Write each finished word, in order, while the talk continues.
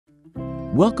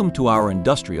Welcome to our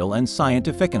industrial and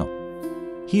scientific channel.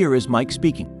 Here is Mike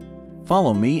speaking.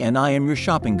 Follow me and I am your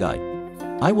shopping guide.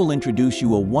 I will introduce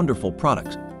you a wonderful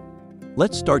products.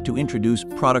 Let's start to introduce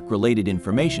product-related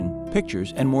information,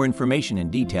 pictures, and more information in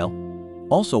detail.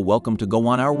 Also welcome to go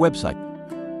on our website.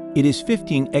 It is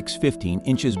 15x15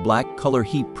 inches black color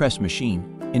heat press machine,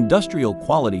 industrial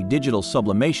quality digital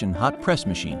sublimation hot press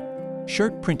machine,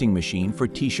 shirt printing machine for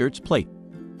t-shirts plate.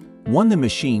 1. The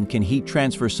machine can heat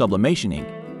transfer sublimation ink,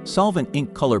 solvent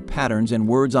ink color patterns and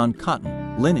words on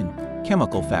cotton, linen,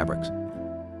 chemical fabrics.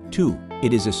 2.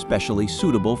 It is especially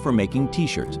suitable for making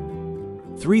t-shirts.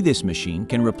 3. This machine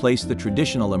can replace the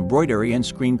traditional embroidery and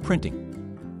screen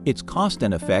printing. Its cost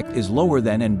and effect is lower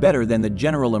than and better than the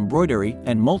general embroidery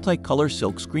and multicolor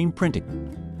silk screen printing.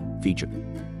 Feature: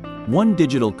 1.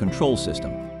 Digital control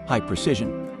system, high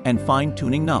precision, and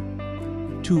fine-tuning knob.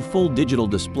 2. Full digital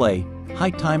display,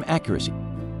 high time accuracy.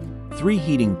 3.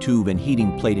 Heating tube and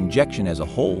heating plate injection as a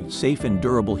whole, safe and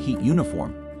durable heat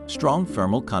uniform, strong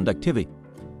thermal conductivity.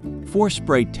 4.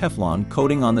 Spray Teflon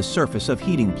coating on the surface of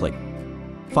heating plate.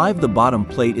 5. The bottom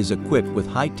plate is equipped with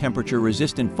high temperature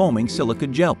resistant foaming silica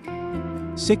gel.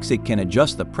 6. It can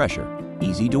adjust the pressure,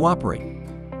 easy to operate.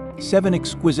 7.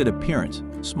 Exquisite appearance,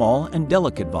 small and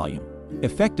delicate volume,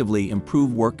 effectively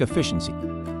improve work efficiency.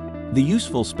 The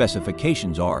useful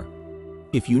specifications are: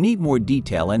 if you need more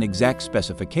detail and exact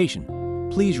specification,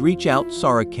 please reach out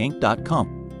𝐓-𝐒𝐡𝐢𝐫.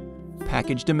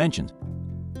 Package dimensions: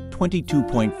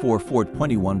 22.44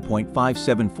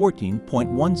 21.57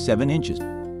 14.17 inches.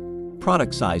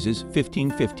 Product sizes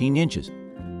 15 inches.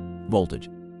 Voltage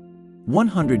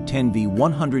 110 V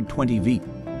 120 V.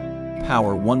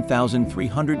 Power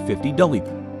 1350 W.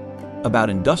 About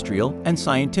industrial and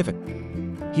scientific.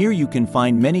 Here you can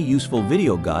find many useful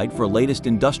video guide for latest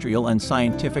industrial and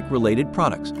scientific related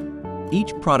products.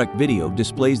 Each product video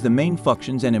displays the main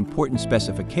functions and important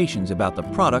specifications about the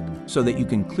product so that you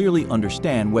can clearly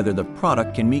understand whether the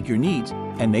product can meet your needs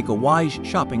and make a wise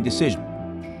shopping decision.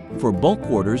 For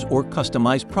bulk orders or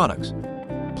customized products,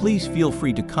 please feel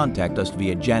free to contact us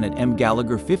via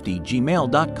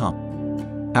janetmgallagher50@gmail.com.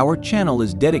 Our channel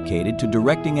is dedicated to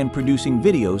directing and producing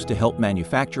videos to help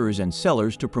manufacturers and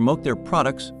sellers to promote their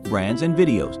products, brands, and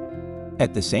videos.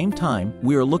 At the same time,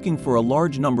 we are looking for a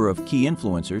large number of key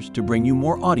influencers to bring you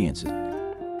more audiences.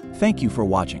 Thank you for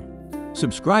watching.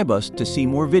 Subscribe us to see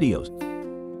more videos.